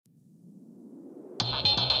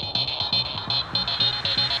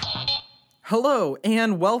Hello,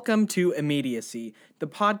 and welcome to Immediacy, the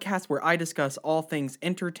podcast where I discuss all things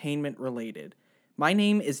entertainment related. My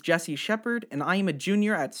name is Jesse Shepard, and I am a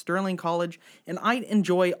junior at Sterling College, and I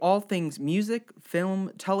enjoy all things music,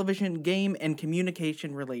 film, television, game, and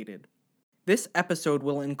communication related. This episode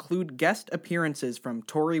will include guest appearances from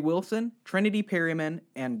Tori Wilson, Trinity Perryman,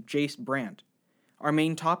 and Jace Brandt. Our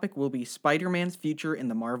main topic will be Spider-Man's future in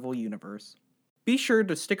the Marvel Universe. Be sure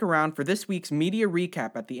to stick around for this week's media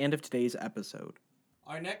recap at the end of today's episode.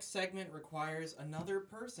 Our next segment requires another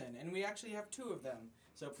person, and we actually have two of them.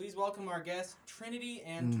 So please welcome our guests, Trinity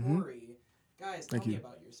and Tori. Guys, tell me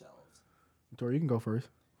about yourselves. Tori, you can go first.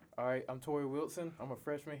 All right, I'm Tori Wilson. I'm a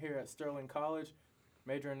freshman here at Sterling College,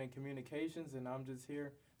 majoring in communications, and I'm just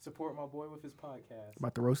here to support my boy with his podcast.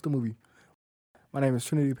 About to roast the movie. My name is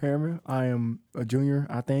Trinity Perryman. I am a junior,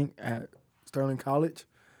 I think, at Sterling College.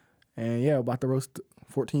 And yeah, about to roast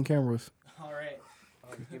 14 cameras. All right.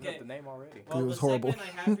 Give up the name already. Well, it was the horrible. segment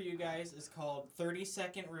I have for you guys is called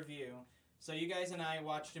 30-Second Review. So you guys and I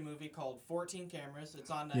watched a movie called 14 Cameras. It's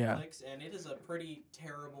on Netflix, and it is a pretty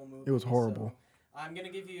terrible movie. It was horrible. So I'm going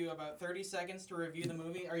to give you about 30 seconds to review the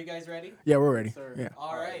movie. Are you guys ready? Yeah, we're ready. Sir. Yeah.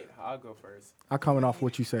 All right. I'll go first. I'll comment off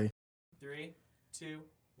what you say. 3, 2,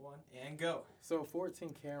 1, and go. So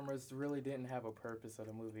 14 cameras really didn't have a purpose of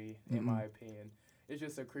the movie, in my opinion. It's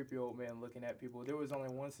just a creepy old man looking at people. There was only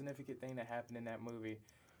one significant thing that happened in that movie.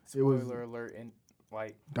 Spoiler alert, and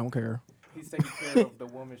don't care. he's taking care of the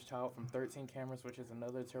woman's child from 13 Cameras, which is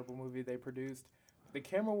another terrible movie they produced. The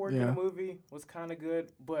camera work in the movie was kind of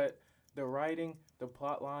good, but the writing, the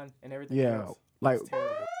plot line, and everything else was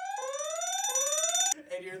terrible.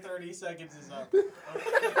 And your 30 seconds is up.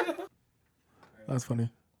 That's funny.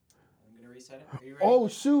 I'm going to reset it. Are you ready? Oh,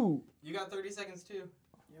 shoot. You got 30 seconds, too.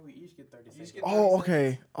 Yeah, we each get 30 seconds. Oh,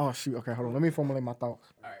 okay. Oh, shoot. Okay, hold on. Let me formulate my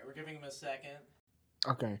thoughts. All right, we're giving him a second.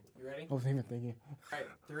 Okay. You ready? I wasn't even thinking. All right,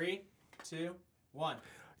 3, 2, 1.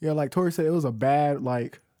 Yeah, like Tori said, it was a bad,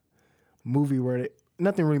 movie where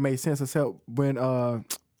nothing really made sense except when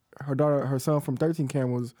her son from 13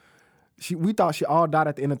 Cameras, we thought she all died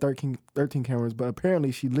at the end of 13 Cameras, but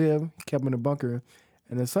apparently she lived, kept in the bunker,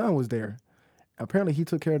 and the son was there. Apparently he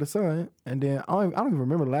took care of the son, and then I don't even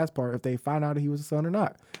remember the last part if they found out he was a son or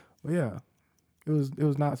not. But yeah, it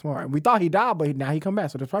was not smart. We thought he died, but now he come back,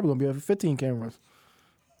 so there's probably gonna be 15 cameras,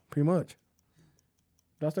 pretty much.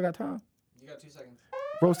 Do I still got time? You got 2 seconds.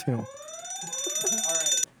 Roast him. All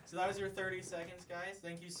right, so that was your 30 seconds, guys.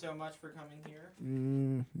 Thank you so much for coming here.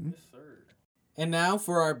 Mm-hmm. Yes, sir. And now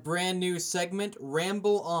for our brand new segment,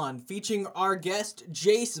 Ramble On, featuring our guest,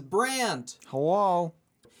 Jace Brandt. Hello.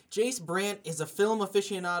 Jace Brandt is a film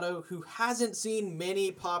aficionado who hasn't seen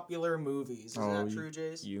many popular movies. Is that true,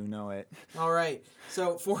 Jace? You know it. All right.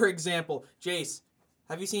 So, for example, Jace,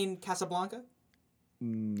 have you seen Casablanca?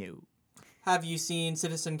 No. Have you seen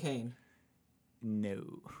Citizen Kane?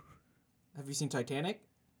 No. Have you seen Titanic?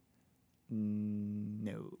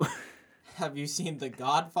 No. Have you seen The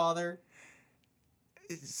Godfather?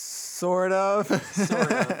 Sort of.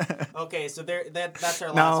 Sort of. Okay, so that's our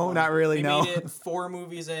last No, one. not really, He no. made it 4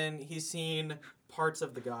 movies in. He's seen parts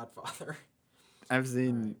of The Godfather. I've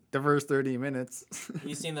seen the first 30 minutes.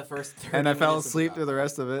 He's seen the first 30 and I fell minutes of asleep through the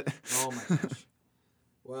rest of it. Oh my gosh.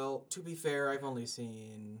 Well, to be fair, I've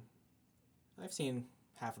seen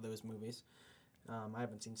half of those movies. I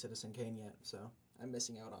haven't seen Citizen Kane yet, so I'm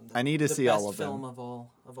missing out on I need to the see best all of them. film of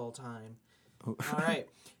all time. All right.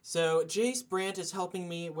 So Jace Brandt is helping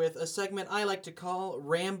me with a segment I like to call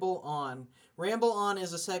Ramble On. Ramble On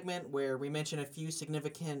is a segment where we mention a few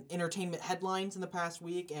significant entertainment headlines in the past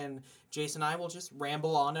week, and Jace and I will just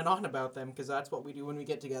ramble on and on about them because that's what we do when we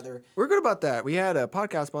get together. We're good about that. We had a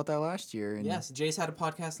podcast about that last year. And Yes, Jace had a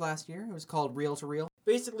podcast last year. It was called Reel to Reel.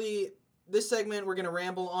 Basically, this segment, we're going to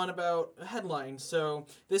ramble on about headlines. So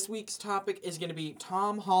this week's topic is going to be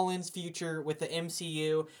Tom Holland's future with the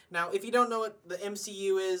MCU. Now, if you don't know what the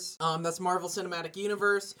MCU is, that's Marvel Cinematic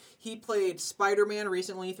Universe. He played Spider-Man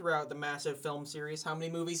recently throughout the massive film series. How many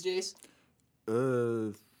movies, Jace?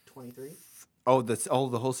 23? Oh,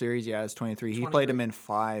 the whole series, yeah, it's 23. He played him in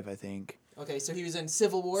 5, I think. Okay, so he was in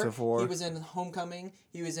Civil War. Civil War. He was in Homecoming.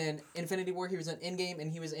 He was in Infinity War. He was in Endgame.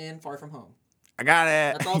 And he was in Far From Home. I got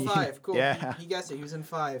it. That's all 5. Cool. Yeah. He guessed it. He was in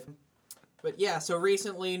 5. But yeah, so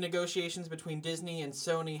recently negotiations between Disney and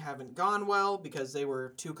Sony haven't gone well because they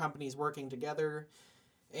were 2 companies working together.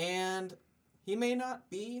 And he may not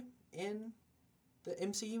be in the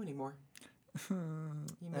MCU anymore.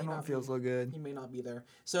 That don't feel so good. He may not be there.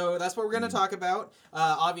 So that's what we're going to talk about.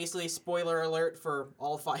 Obviously, spoiler alert for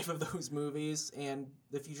all 5 of those movies and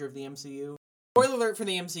the future of the MCU. Spoiler alert for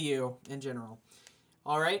the MCU in general.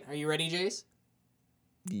 All right, are you ready, Jace?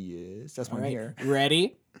 Yes, that's All one right. here.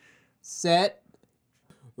 Ready, set,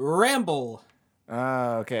 ramble.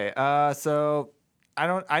 Okay. So I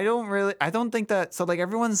don't think that. So like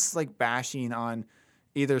everyone's like bashing on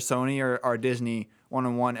either Sony or Disney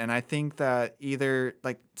one-on-one, and I think that either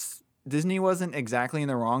like Disney wasn't exactly in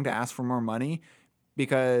the wrong to ask for more money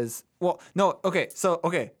because no, okay,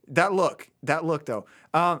 that look though.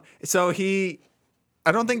 So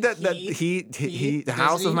I don't think that he the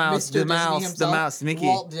House of Disney, Mouse, Mr. the Disney mouse, himself, the mouse, Mickey.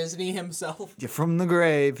 Walt Disney himself. Yeah, from the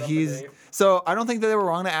grave. From the grave. So I don't think that they were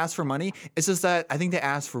wrong to ask for money. It's just that I think they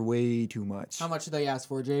asked for way too much. How much did they ask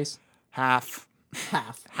for, Jace? Half.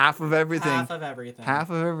 Half. Half of everything. Half of everything. Half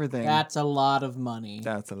of everything. That's a lot of money.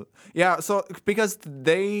 So because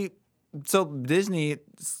Disney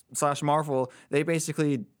 / Marvel, they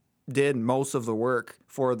basically did most of the work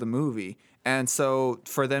for the movie, and so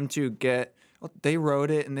for them to get, they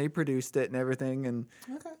wrote it and they produced it and everything, and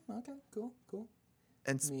Okay, cool.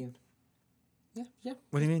 and I mean, yeah.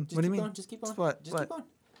 what do you mean? What do you mean? Just keep going. What? Just keep going.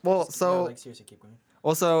 Well, Seriously, keep going.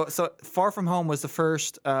 Also, so Far From Home was the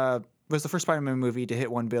first Spider-Man movie to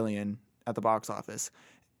hit 1 billion at the box office.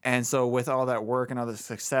 And so with all that work and all the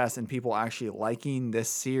success and people actually liking this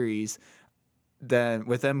series, then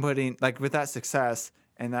with them putting with that success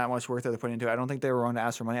and that much work that they put into it, I don't think they were wrong to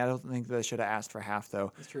ask for money. I don't think they should have asked for half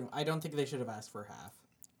though. It's true. I don't think they should have asked for half.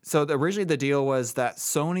 So originally the deal was that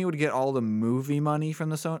Sony would get all the movie money from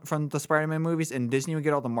the Spider-Man movies, and Disney would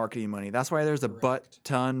get all the marketing money. That's why there's a butt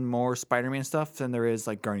ton more Spider-Man stuff than there is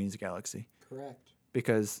like Guardians of the Galaxy. Correct.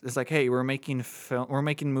 Because it's like, hey, we're making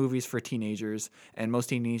movies for teenagers, and most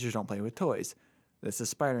teenagers don't play with toys. This is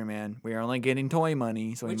Spider-Man. We are only getting toy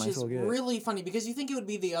money, so we might as well get it. Which is really funny because you think it would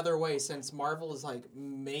be the other way since Marvel is like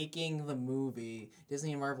making the movie.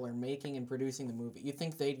 Disney and Marvel are making and producing the movie. You'd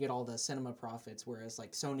think they'd get all the cinema profits, whereas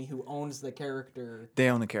like Sony, who owns the character, they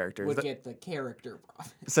own the characters, would get the character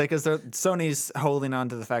profits. It's like because Sony's holding on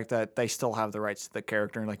to the fact that they still have the rights to the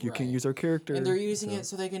character, and like you can use our character, and they're using it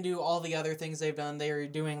so they can do all the other things they've done. They are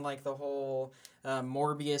doing like the whole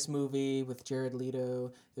Morbius movie with Jared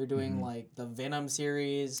Leto. They're doing like the Venom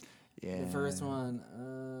series. Yeah. The first one.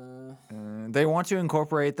 They want to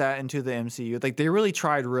incorporate that into the MCU. Like they really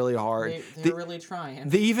tried really hard. They're really trying.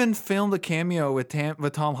 They even filmed a cameo with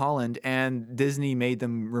Tom Holland, and Disney made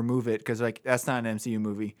them remove it because like that's not an MCU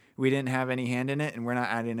movie. We didn't have any hand in it, and we're not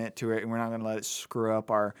adding it to it, and we're not going to let it screw up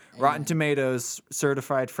our Rotten Tomatoes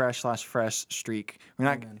certified fresh streak. We're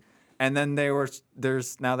not. And then they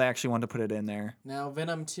actually want to put it in there. Now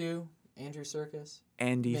Venom 2, Andrew Serkis.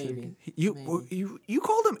 Andy. Maybe. You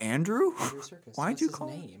called him Andrew? Andrew Serkis. Why'd you call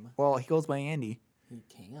him? Name? Well, he goes by Andy. He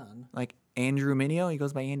can. Like Andrew Mineo, he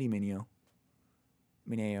goes by Andy Mineo.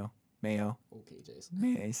 Mayo. Okay, Jason.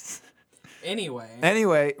 Nice.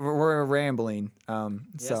 Anyway, we're rambling.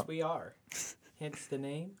 Yes, we are. Hence the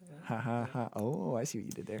name. Ha. Oh, I see what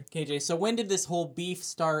you did there. KJ, so when did this whole beef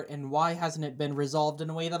start, and why hasn't it been resolved in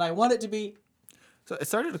a way that I want it to be? So it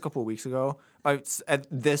started a couple of weeks ago at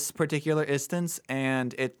this particular instance,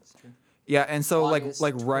 and and so August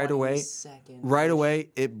right away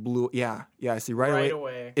it blew. Yeah, I see right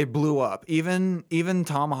away it blew up. Even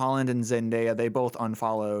Tom Holland and Zendaya, they both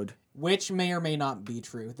unfollowed. Which may or may not be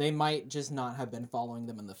true. They might just not have been following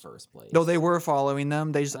them in the first place. No, they were following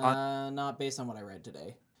them. They just not based on what I read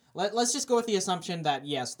today. Let's just go with the assumption that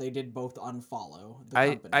yes, they did both unfollow the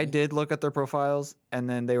company. I did look at their profiles, and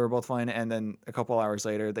then they were both following it, and then a couple hours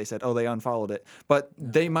later they said, oh, they unfollowed it. But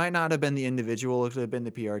they might not have been the individual. It could have been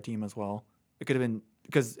the PR team as well. It could have been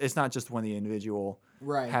because it's not just when the individual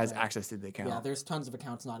has access to the account. Yeah, there's tons of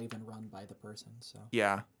accounts not even run by the person. So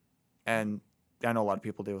yeah, and I know a lot of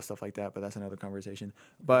people deal with stuff like that, but that's another conversation.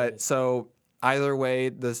 But so either way,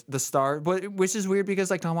 the star, which is weird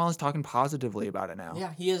because like Tom Holland's talking positively about it now.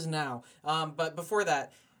 Yeah, he is now. But before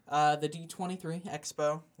that, the D23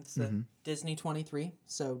 Expo, it's the Disney 23.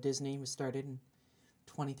 So Disney was started in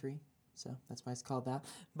 23. So that's why it's called that.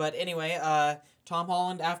 But anyway, Tom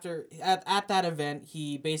Holland, at that event,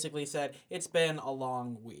 he basically said, it's been a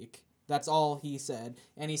long week. That's all he said.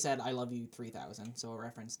 And he said, I love you 3000. So a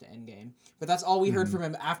reference to Endgame. But that's all we heard from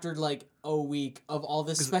him after like a week of all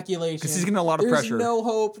this speculation. Because he's getting a lot of pressure. There's no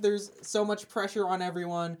hope. There's so much pressure on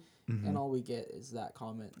everyone. And all we get is that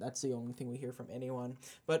comment. That's the only thing we hear from anyone.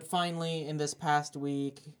 But finally, in this past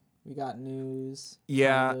week, we got news.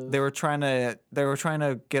 Yeah, they were trying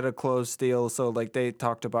to get a closed deal. So like they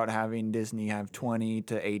talked about having Disney have 20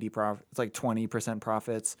 to 80 profits. It's like 20%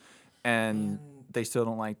 profits, and they still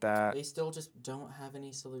don't like that. They still just don't have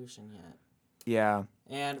any solution yet. Yeah.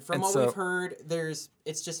 And from what we've heard,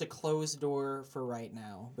 it's just a closed door for right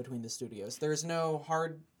now between the studios. There's no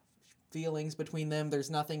hard feelings between them.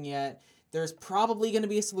 There's nothing yet. There's probably going to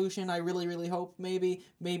be a solution. I really, really hope. Maybe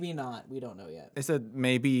not. We don't know yet. They said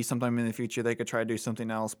maybe sometime in the future they could try to do something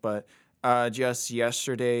else, but just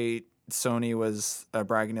yesterday Sony was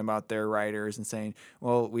bragging about their writers and saying,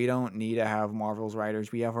 well, we don't need to have Marvel's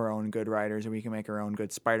writers. We have our own good writers, and we can make our own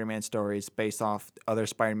good Spider-Man stories based off other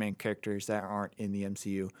Spider-Man characters that aren't in the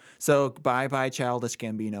MCU. So bye-bye, Childish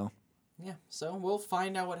Gambino. Yeah, so we'll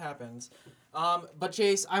find out what happens. But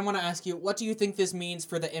Chase, I want to ask you, what do you think this means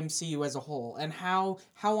for the MCU as a whole? And how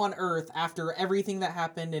on earth, after everything that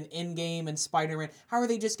happened in Endgame and Spider-Man, how are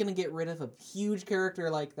they just going to get rid of a huge character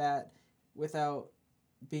like that without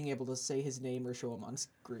being able to say his name or show him on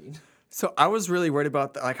screen? So I was really worried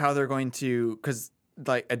about how they're going to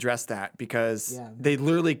address that, because they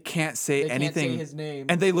literally can't say anything. Can't say his name.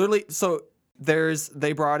 And they literally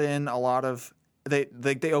they brought in a lot of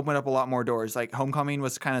they opened up a lot more doors. Like Homecoming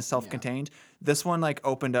was kind of self-contained. This one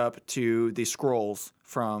opened up to the Skrulls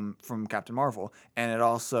from Captain Marvel, and it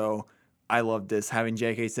also, I love this, having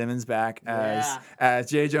J.K. Simmons back as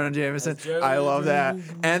J. Jonah Jameson. I love that.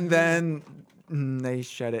 And then they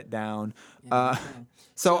shut it down.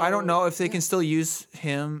 So I don't know if they can still use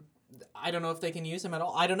him. I don't know if they can use him at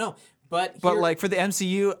all. I don't know. But for the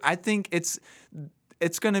MCU, I think it's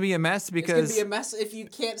going to be a mess, because it's going to be a mess if you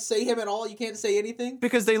can't say him at all. You can't say anything.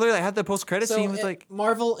 Because they literally had the post-credit scene with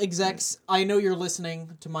Marvel execs, I know you're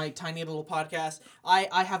listening to my tiny little podcast.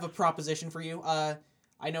 I have a proposition for you.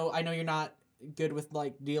 I know you're not good with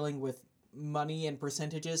dealing with money and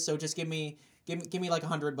percentages, so just give me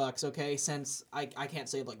 $100, okay? Since I can't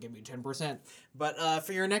say give me 10%. But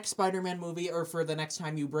for your next Spider-Man movie, or for the next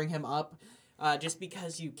time you bring him up, just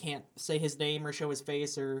because you can't say his name or show his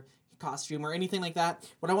face or costume or anything like that,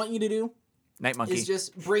 what I want you to do Night Monkey is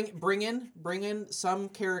just bring in some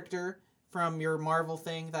character from your Marvel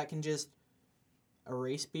thing that can just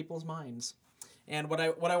erase people's minds. And what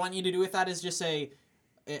I want you to do with that is just say,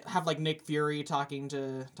 have Nick Fury talking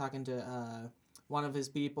to one of his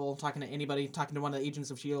people, talking to anybody, talking to one of the agents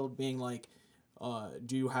of S.H.I.E.L.D., being like,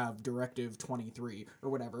 do you have Directive 23 or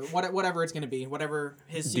whatever it's going to be, whatever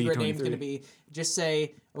his secret name's going to be. Just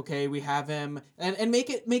say, okay, we have him, and make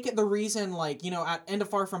it the reason, at End of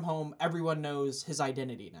Far From Home, everyone knows his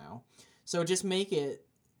identity now. So just make it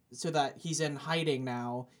so that he's in hiding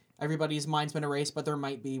now. Everybody's mind's been erased, but there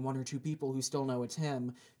might be one or two people who still know it's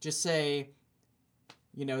him. Just say,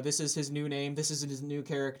 this is his new name, this is his new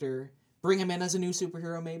character. Bring him in as a new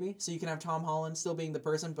superhero, maybe, so you can have Tom Holland still being the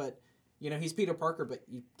person, but he's Peter Parker, but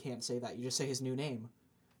you can't say that. You just say his new name.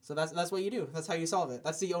 So that's what you do. That's how you solve it.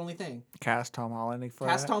 That's the only thing. Cast Tom Holland for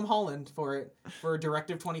Cast Tom Holland for it, for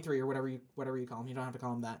Directive 23 or whatever you call him. You don't have to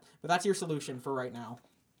call him that. But that's your solution for right now.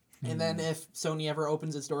 And then if Sony ever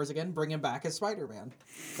opens its doors again, bring him back as Spider-Man.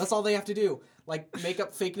 That's all they have to do. Make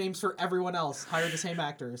up fake names for everyone else. Hire the same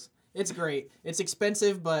actors. It's great. It's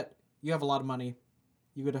expensive, but you have a lot of money.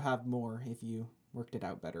 You would have more if you worked it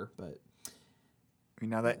out better, but...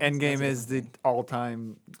 Now that Endgame is the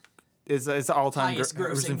all-time... It's the all-time highest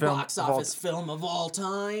grossing box office film of all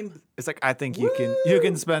time. It's I think you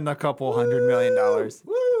can spend a couple $100 million.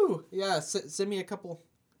 Woo! Yeah, send me a couple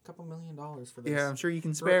 $2 million for this. Yeah, I'm sure you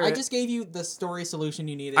can spare it. I just gave you the story solution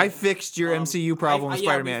you needed. I fixed your MCU problem with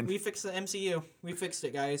Spider-Man. We fixed the MCU. We fixed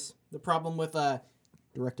it, guys. The problem with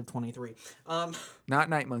Directive 23. Not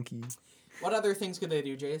Night Monkey. What other things could they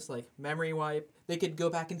do, Jace? Memory wipe. They could go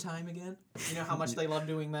back in time again. You know how much they love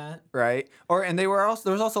doing that. Right. There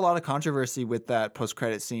was also a lot of controversy with that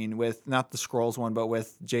post-credit scene, with not the Skrulls one, but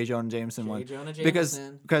with J. Jonah Jameson one.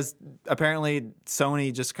 Because apparently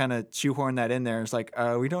Sony just kind of shoehorned that in there. It's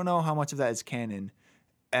we don't know how much of that is canon.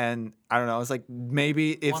 And I don't know. It's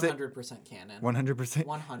maybe if 100% canon. 100%.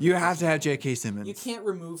 100%. You have to have J.K. Simmons. You can't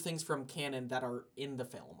remove things from canon that are in the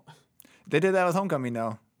film. They did that with Homecoming,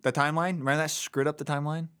 though. The timeline? Remember that screwed up the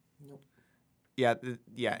timeline? Nope. Yeah.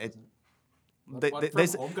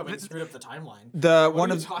 Homecoming screwed up the timeline.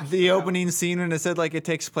 The opening scene when it said it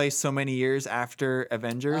takes place so many years after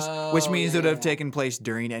Avengers, which means it would have taken place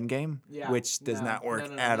during Endgame, which does not work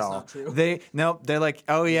at all. Not true. They're like,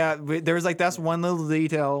 oh yeah, there was that's one little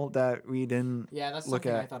detail that we didn't. Yeah, that's look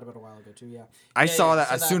something at. I thought about a while ago too. Yeah, I saw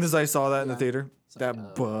that as soon as I saw that in the theater.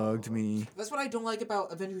 That bugged me. That's what I don't like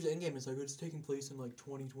about Avengers Endgame. It's it's taking place in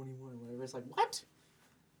 2021 or whatever. It's what?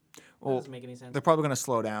 That doesn't make any sense. They're probably going to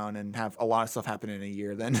slow down and have a lot of stuff happen in a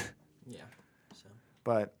year then. Yeah. So.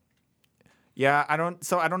 But yeah, I don't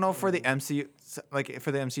know for the MCU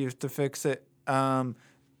for the MCU to fix it. For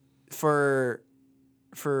MCU.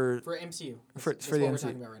 For the what MCU. we're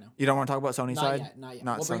talking about right now. You don't want to talk about Sony's side? Not yet.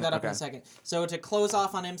 We'll bring that up in a second. So to close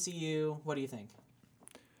off on MCU, what do you think?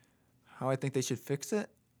 How I think they should fix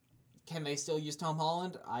it? Can they still use Tom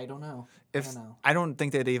Holland? I don't know. I don't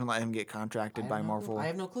think they'd even let him get contracted by Marvel. I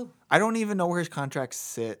have no clue. I don't even know where his contract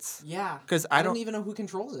sits. Yeah, because I don't even know who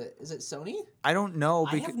controls it. Is it Sony? I don't know.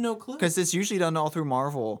 I have no clue. Because it's usually done all through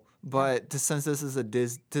Marvel, but since this is a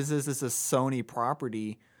Sony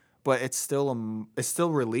property, but it's still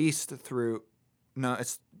released through. No,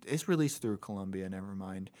 it's released through Columbia. Never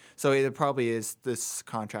mind. So it probably is this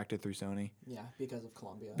contracted through Sony. Yeah, because of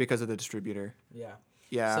Columbia. Because of the distributor. Yeah.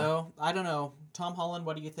 Yeah. So I don't know. Tom Holland,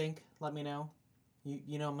 what do you think? Let me know.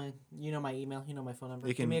 You know my email. You know my phone number.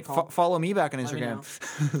 You can Give me a call. follow me back on Let me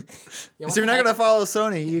Instagram. know. Yeah, So you're not gonna follow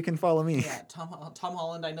Sony. You can follow me. Yeah, Tom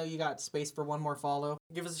Holland. I know you got space for one more follow.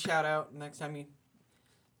 Give us a shout out next time you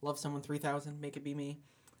love someone 3000. Make it be me.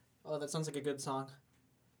 Oh, that sounds like a good song.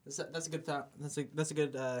 That's a good thought. That's a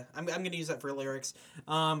good. I'm gonna use that for lyrics.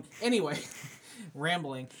 Anyway,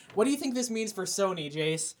 rambling. What do you think this means for Sony,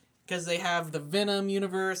 Jace? Because they have the Venom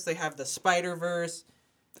universe, they have the Spider-Verse,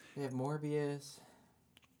 they have Morbius,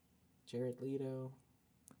 Jared Leto.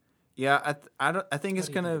 Yeah, I think it's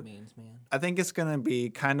gonna. It means, man? I think it's gonna be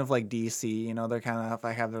kind of like DC. You know, they're kind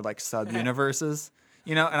of have their like sub universes.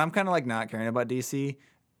 You know, and I'm kind of like not caring about DC.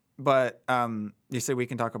 But you say we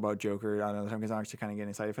can talk about Joker another time because I'm actually kind of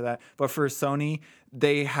getting excited for that. But for Sony,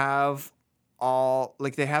 they have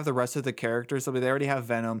they have the rest of the characters. So they already have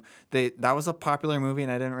Venom. That was a popular movie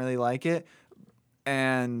and I didn't really like it.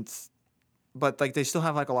 But like they still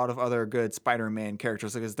have like a lot of other good Spider-Man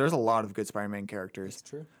characters because there's a lot of good Spider-Man characters. That's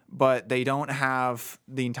true. But they don't have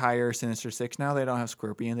the entire Sinister Six now. They don't have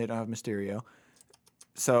Scorpion. They don't have Mysterio.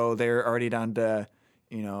 So they're already down to,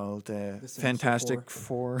 the Fantastic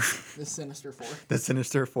Four. The Sinister Four. The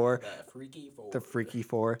Sinister Four. The Freaky Four. The Freaky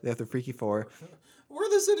Four. They have the Freaky Four. We're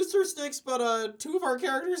the Sinister Six, but two of our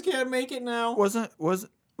characters can't make it now.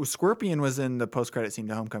 Scorpion was in the post-credit scene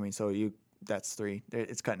to Homecoming, so that's three.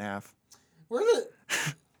 It's cut in half. We're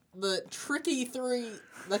the tricky three.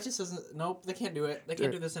 That just doesn't. Nope, they can't do it. They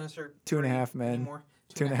can't do the Sinister. 2.5 men. Anymore.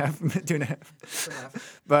 2.5. 2.5.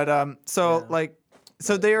 2.5. But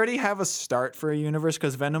so they already have a start for a universe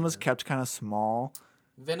because Venom was kept kind of small.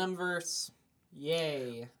 Venomverse,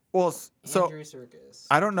 yay. Well, so Andrew Serkis.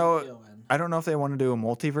 I don't know. I don't know if they want to do a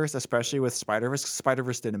multiverse, especially with Spider-Verse.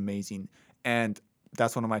 Spider-Verse did amazing, and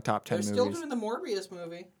that's one of my top 10 They're movies. still doing the Morbius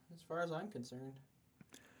movie, as far as I'm concerned.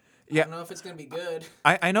 Yeah. I don't know if it's gonna be good.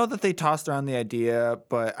 I know that they tossed around the idea,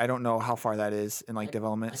 but I don't know how far that is in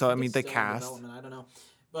development. So I mean, the cast. I don't know,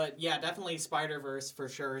 but yeah, definitely Spider-Verse for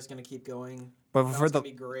sure is gonna keep going. But That's gonna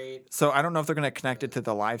be great. So I don't know if they're gonna connect it to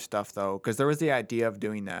the live stuff though, because there was the idea of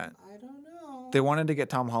doing that. I don't know. They wanted to get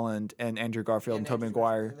Tom Holland and Andrew Garfield and Tobey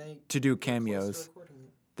Maguire to do cameos.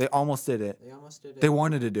 They almost did it. They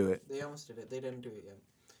wanted to do it. They almost did it. They didn't do it yet.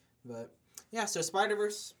 But yeah, so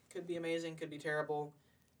Spider-Verse could be amazing, could be terrible.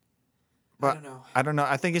 But I don't know.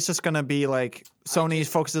 I think it's just gonna be like Sony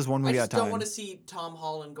focuses one movie at a time. I don't want to see Tom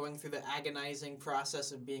Holland going through the agonizing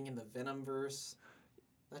process of being in the Venomverse.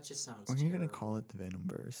 That just sounds. What are you gonna call it? The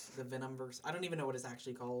Venomverse. The Venomverse. I don't even know what it's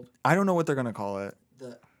actually called. I don't know what they're gonna call it.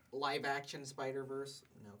 The live-action Spider-Verse.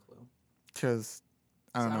 No clue. Because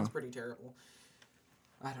I don't know. Sounds pretty terrible.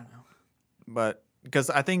 I don't know. But because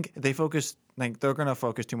I think they focus, they're gonna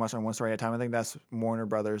focus too much on one story at a time. I think that's Warner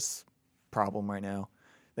Brothers' problem right now.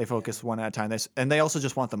 They focus one at a time. And they also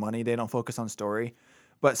just want the money. They don't focus on story.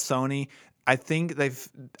 But Sony, I think they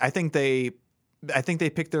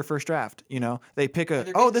picked their first draft. They pick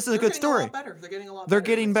this is a good story. They're getting a lot better. They're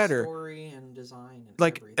getting better. Story and design. And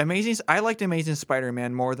like everything. I liked Amazing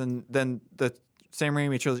Spider-Man more than the Sam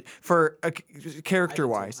Raimi trilogy for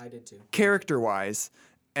character-wise. I did too. Character-wise,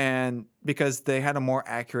 and because they had a more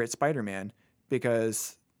accurate Spider-Man.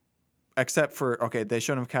 Because except for they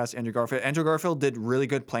showed him cast Andrew Garfield. Andrew Garfield did really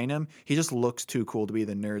good playing him. He just looks too cool to be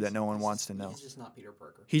the nerd that no one wants to know. He's just not Peter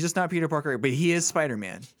Parker. He's just not Peter Parker, but he is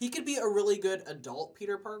Spider-Man. He could be a really good adult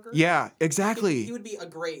Peter Parker. Yeah, exactly. He would be a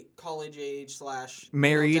great college age /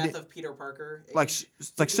 married death of Peter Parker. Like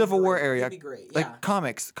Civil War area. He'd be great. Yeah. Like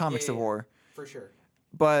comics Civil War. For sure.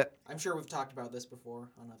 But I'm sure we've talked about this before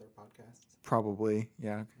on other podcasts. Probably,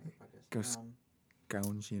 yeah. Go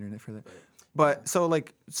scourge the internet for that. But so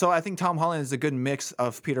I think Tom Holland is a good mix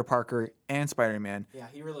of Peter Parker and Spider-Man. Yeah,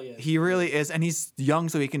 he really is. He really is, and he's young,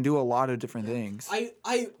 so he can do a lot of different things.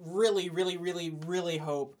 I really, really, really, really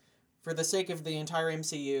hope, for the sake of the entire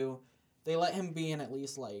MCU, they let him be in at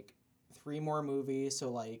least 3 more movies.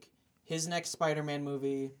 So his next Spider-Man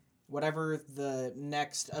movie, whatever the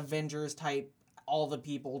next Avengers type, all the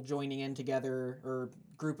people joining in together or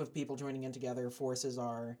group of people joining in together forces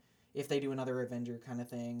are. If they do another Avenger kind of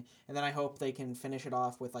thing. And then I hope they can finish it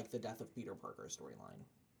off with the death of Peter Parker storyline.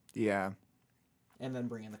 Yeah. and then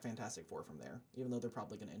bring in the Fantastic Four from there, even though they're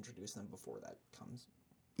probably going to introduce them before that comes.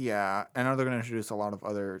 Yeah, I know they're going to introduce a lot of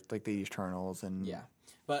other, like, the Eternals and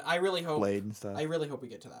But I really hope Blade and stuff. I really hope we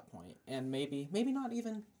get to that point, and maybe not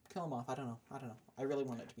even kill him off. I don't know. I really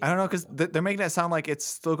want it to be. I don't know, because they're making it sound like it's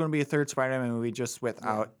still going to be a third Spider-Man movie just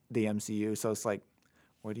without the MCU. So it's like,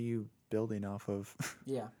 what are you building off of?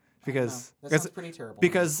 Yeah. Because that sounds pretty terrible.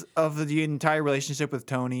 Because of the entire relationship with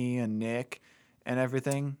Tony and Nick and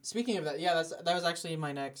everything. Speaking of that, that was actually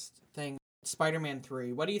my next thing. Spider-Man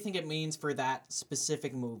 3. What do you think it means for that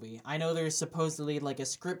specific movie? I know there's supposedly like a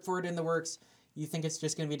script for it in the works. You think it's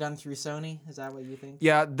just going to be done through Sony? Is that what you think?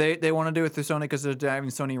 Yeah, they want to do it through Sony because they're having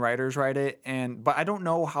Sony writers write it, but I don't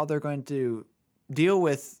know how they're going to deal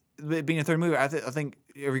with it being a third movie. I think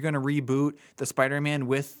are we going to reboot the Spider-Man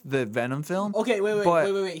with the Venom film? Okay,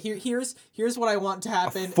 wait. Here's what I want to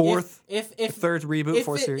happen. Third reboot,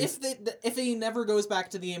 fourth series. If he never goes back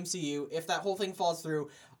to the MCU, if that whole thing falls through,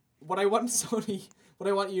 what I want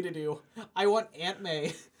you to do, I want Aunt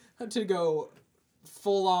May to go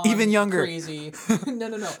full on even younger crazy.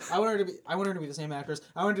 No. I want her to be the same actress.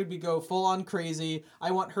 I want her to go full on crazy.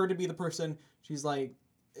 I want her to be the person. She's like,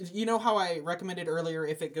 you know how I recommended earlier,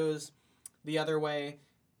 if it goes the other way,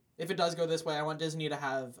 if it does go this way, I want Disney to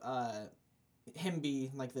have him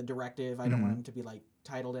be like the directive. I don't want him to be like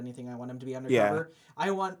titled anything. I want him to be undercover.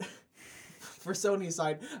 I want for Sony's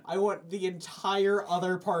side, I want the entire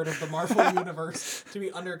other part of the Marvel universe to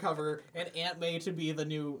be undercover, and Aunt May to be the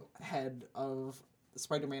new head of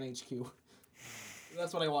Spider-Man HQ.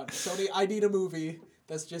 That's what I want. Sony, I need a movie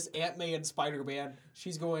that's just Aunt May and Spider-Man.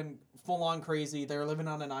 She's going full-on crazy. They're living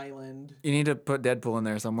on an island. You need to put Deadpool in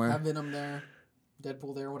there somewhere. Have Venom there.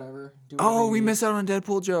 Deadpool there, whatever. We miss out on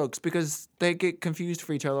Deadpool jokes because they get confused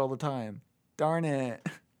for each other all the time. Darn it.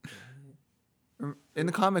 In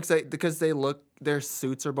the comics, their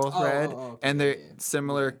suits are both red, and they're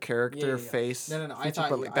similar character face. No. I thought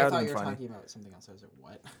you were talking about something else. I was like,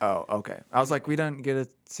 what? Oh, okay. I was like, we don't get to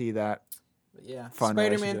see that. But yeah, fun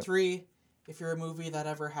Spider-Man 3, if you're a movie that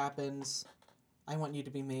ever happens, I want you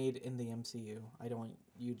to be made in the MCU. I don't want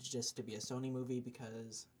you just to be a Sony movie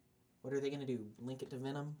because what are they going to do? Link it to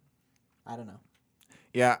Venom? I don't know.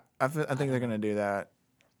 Yeah, I think they're going to do that,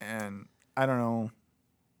 and I don't know.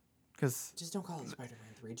 Just don't call it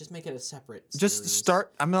Spider-Man 3. Just make it a separate just series.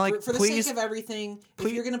 Start. I'm like, for the please, sake of everything,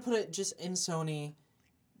 if you're gonna put it just in Sony,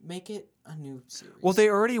 make it a new series. Well, they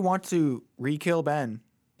already want to re-kill Ben.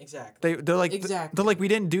 Exactly. They're like, we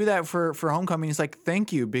didn't do that for Homecoming. It's like,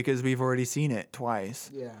 thank you, because we've already seen it twice.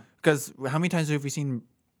 Yeah. Because how many times have we seen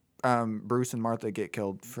Bruce and Martha get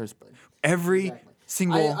killed? Every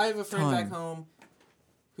single I have a friend time. back home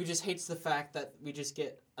who just hates the fact that we just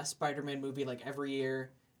get a Spider-Man movie like every year.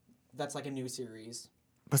 That's like a new series.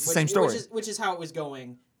 But it's the same story. Which is how it was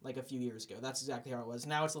going like a few years ago. That's exactly how it was.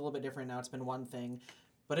 Now it's a little bit different. Now it's been one thing.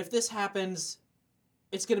 But if this happens,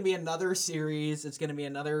 it's going to be another series. It's going to be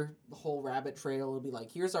another whole rabbit trail. It'll be like,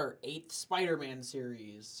 here's our 8th Spider-Man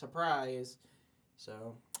series. Surprise.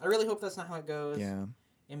 So I really hope that's not how it goes. Yeah.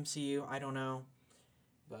 MCU, I don't know.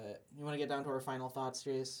 But you want to get down to our final thoughts,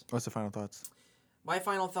 Jace? What's the final thoughts? My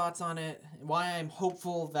final thoughts on it, why I'm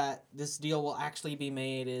hopeful that this deal will actually be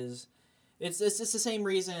made is it's the same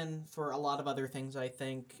reason for a lot of other things I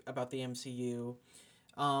think about the MCU.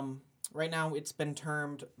 Right now it's been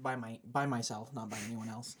termed by myself, not by anyone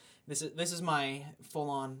else. This is my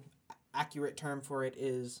full-on accurate term for it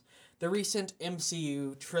is the recent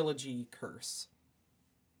MCU trilogy curse.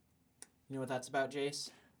 You know what that's about,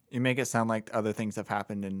 Jace? You make it sound like other things have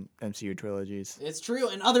happened in MCU trilogies. It's true,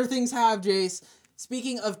 and other things have, Jace.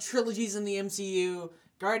 Speaking of trilogies in the MCU,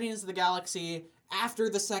 Guardians of the Galaxy, after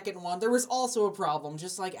the second one, there was also a problem.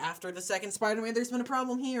 Just like after the second Spider-Man, there's been a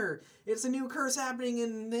problem here. It's a new curse happening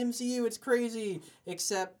in the MCU. It's crazy.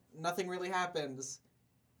 Except nothing really happens.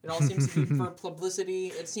 It all seems to be for publicity.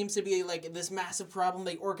 It seems to be like this massive problem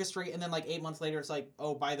they orchestrate, and then like 8 months later, it's like,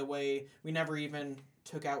 oh, by the way, we never even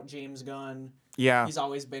took out James Gunn. Yeah. He's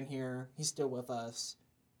always been here. He's still with us.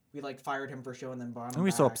 We, like, fired him for showing them Bond. And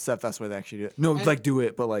we're so upset that's why they actually do it. No, do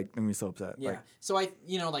it, but, and we're so upset. Yeah. So,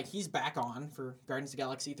 he's back on for Guardians of the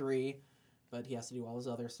Galaxy 3, but he has to do all his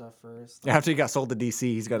other stuff first. After he got sold to DC,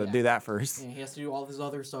 he's got to do that first. Yeah, he has to do all his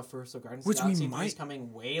other stuff first, so Guardians of the Galaxy 3 is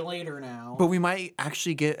coming way later now. But we might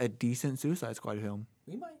actually get a decent Suicide Squad film.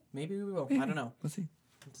 We might. Maybe we will. Maybe. I don't know. Let's see.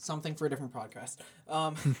 Something for a different podcast.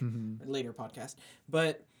 Later podcast.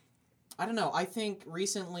 But, I don't know. I think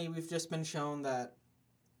recently we've just been shown that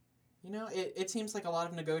it seems like a lot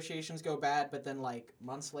of negotiations go bad, but then like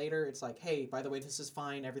months later, it's like, hey, by the way, this is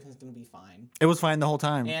fine. Everything's gonna be fine. It was fine the whole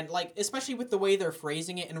time. And like, especially with the way they're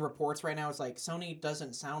phrasing it in reports right now, it's like Sony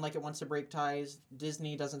doesn't sound like it wants to break ties.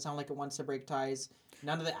 Disney doesn't sound like it wants to break ties.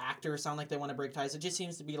 None of the actors sound like they want to break ties. It just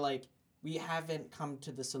seems to be like we haven't come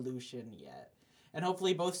to the solution yet. And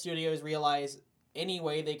hopefully both studios realize any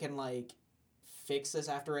way they can like fix this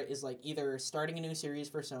after it is like either starting a new series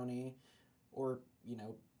for Sony or,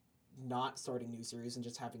 not starting new series and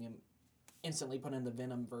just having him instantly put in the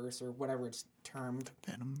Venomverse or whatever it's termed.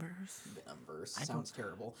 Venomverse sounds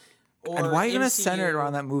terrible. Or and why are you going to MCU center it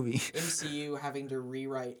around that movie? MCU having to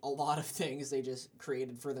rewrite a lot of things they just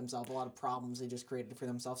created for themselves, a lot of problems they just created for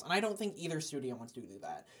themselves. And I don't think either studio wants to do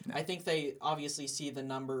that. No. I think they obviously see the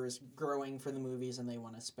numbers growing for the movies and they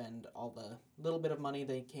want to spend all the little bit of money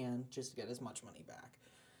they can just to get as much money back.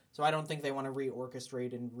 So I don't think they want to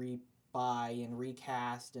reorchestrate and rebuy and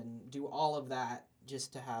recast and do all of that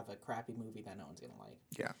just to have a crappy movie that no one's going to like.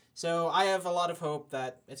 Yeah. So I have a lot of hope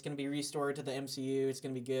that it's going to be restored to the MCU. It's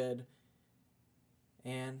going to be good.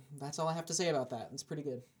 And that's all I have to say about that. It's pretty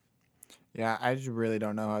good. Yeah, I just really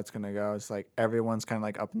don't know how it's going to go. It's like everyone's kind of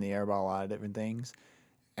like up in the air about a lot of different things.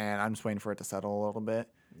 And I'm just waiting for it to settle a little bit.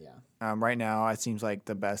 Yeah. Right now, it seems like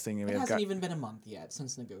the best thing it hasn't even been a month yet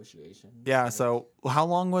since negotiation. Yeah, so how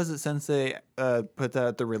long was it since they put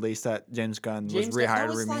the release that James Gunn was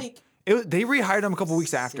rehired? They rehired him a couple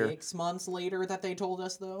weeks after. 6 months later that they told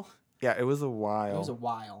us though. Yeah, it was a while. It was a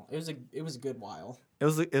while. It was a good while. It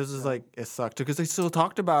was just like it sucked because they still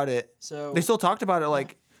talked about it. So they still talked about it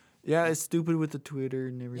like, yeah, it's stupid with the Twitter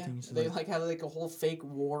and everything. Yeah, so they like had like a whole fake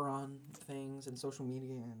war on things and social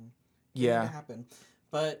media and yeah, it happened.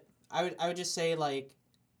 But I would just say like,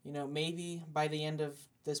 maybe by the end of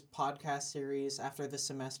this podcast series after the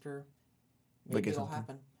semester, maybe it'll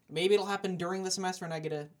happen. Maybe it'll happen during the semester and I get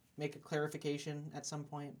to make a clarification at some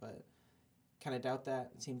point, but kind of doubt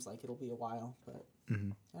that. It seems like it'll be a while, but I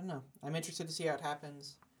don't know. I'm interested to see how it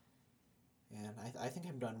happens. And I think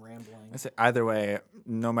I'm done rambling. I say either way,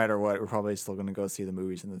 no matter what, we're probably still going to go see the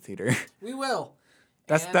movies in the theater. We will.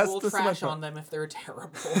 That's we'll trash on them if they're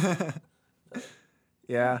terrible.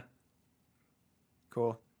 Yeah.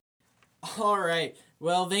 Cool. All right.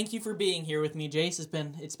 Well, thank you for being here with me, Jace.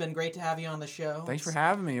 It's been great to have you on the show. Thanks for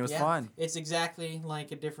having me. It was fun. It's exactly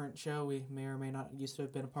like a different show we may or may not used to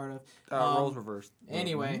have been a part of. Roles reversed.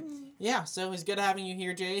 Anyway, yeah. So it was good having you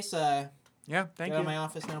here, Jace. Yeah, thank you. Get out of my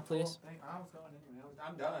office now, please. Cool. I was going anyway.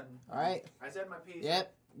 I'm done. All right. I said my piece.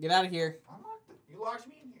 Yep. Get out of here. You locked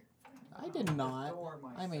me in here. I did not.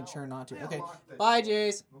 I made sure not to. Okay. Bye,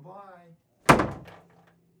 Jace. Bye-bye.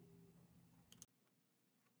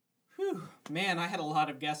 Whew. Man, I had a lot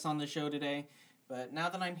of guests on the show today, but now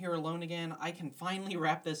that I'm here alone again, I can finally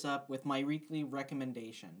wrap this up with my weekly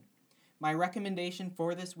recommendation. My recommendation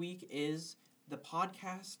for this week is the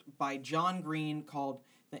podcast by John Green called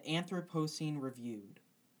The Anthropocene Reviewed.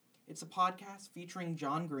 It's a podcast featuring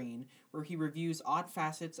John Green where he reviews odd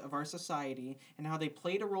facets of our society and how they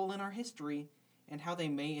played a role in our history and how they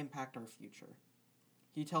may impact our future.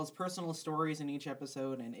 He tells personal stories in each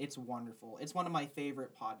episode, and it's wonderful. It's one of my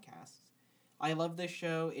favorite podcasts. I love this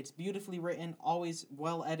show. It's beautifully written, always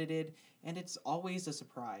well edited, and it's always a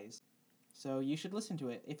surprise. So you should listen to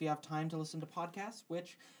it if you have time to listen to podcasts,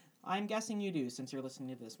 which I'm guessing you do since you're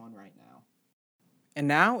listening to this one right now. And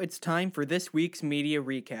now it's time for this week's media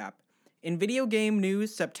recap. In video game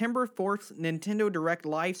news, September 4th Nintendo Direct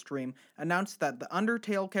livestream announced that the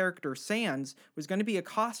Undertale character Sans was going to be a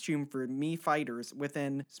costume for Mii fighters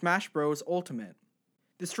within Smash Bros. Ultimate.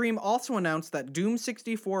 The stream also announced that Doom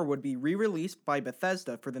 64 would be re-released by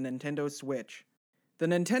Bethesda for the Nintendo Switch. The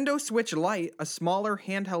Nintendo Switch Lite, a smaller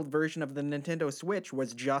handheld version of the Nintendo Switch,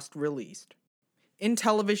 was just released. In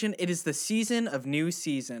television, it is the season of new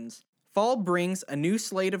seasons. Fall brings a new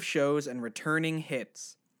slate of shows and returning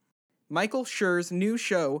hits. Michael Schur's new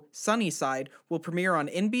show, Sunnyside, will premiere on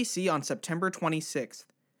NBC on September 26th.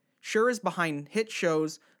 Schur is behind hit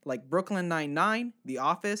shows like Brooklyn Nine-Nine, The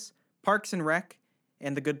Office, Parks and Rec,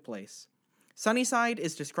 and The Good Place. Sunnyside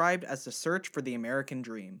is described as the search for the American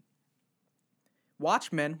dream.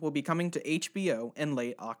 Watchmen will be coming to HBO in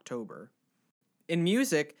late October. In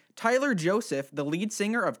music, Tyler Joseph, the lead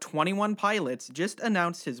singer of 21 Pilots, just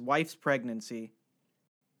announced his wife's pregnancy.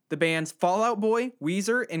 The bands Fall Out Boy,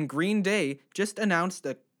 Weezer, and Green Day just announced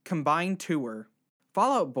a combined tour.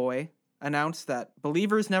 Fall Out Boy announced that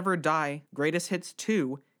Believers Never Die, Greatest Hits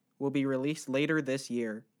 2 will be released later this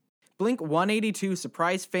year. Blink-182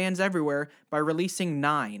 surprised fans everywhere by releasing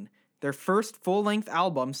 9, their first full-length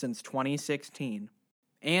album since 2016.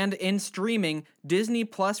 And in streaming, Disney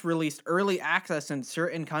Plus released early access in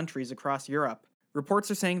certain countries across Europe.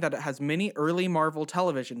 Reports are saying that it has many early Marvel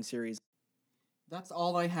television series. That's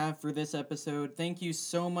all I have for this episode. Thank you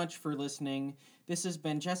so much for listening. This has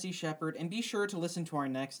been Jesse Shepard, and be sure to listen to our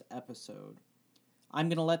next episode. I'm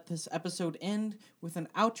going to let this episode end with an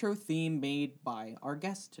outro theme made by our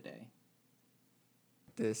guest today.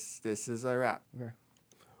 This is a wrap. Okay.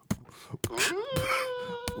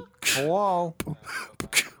 Whoa.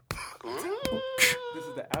 This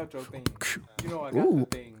is the outro thing. You know I got the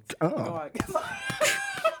things. You know I got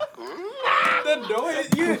the noise.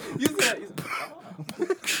 You said that.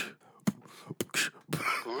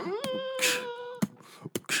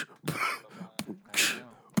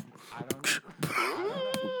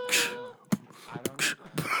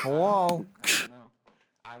 Whoa.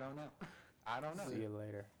 I don't know. See you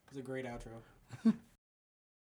later. It was a great outro.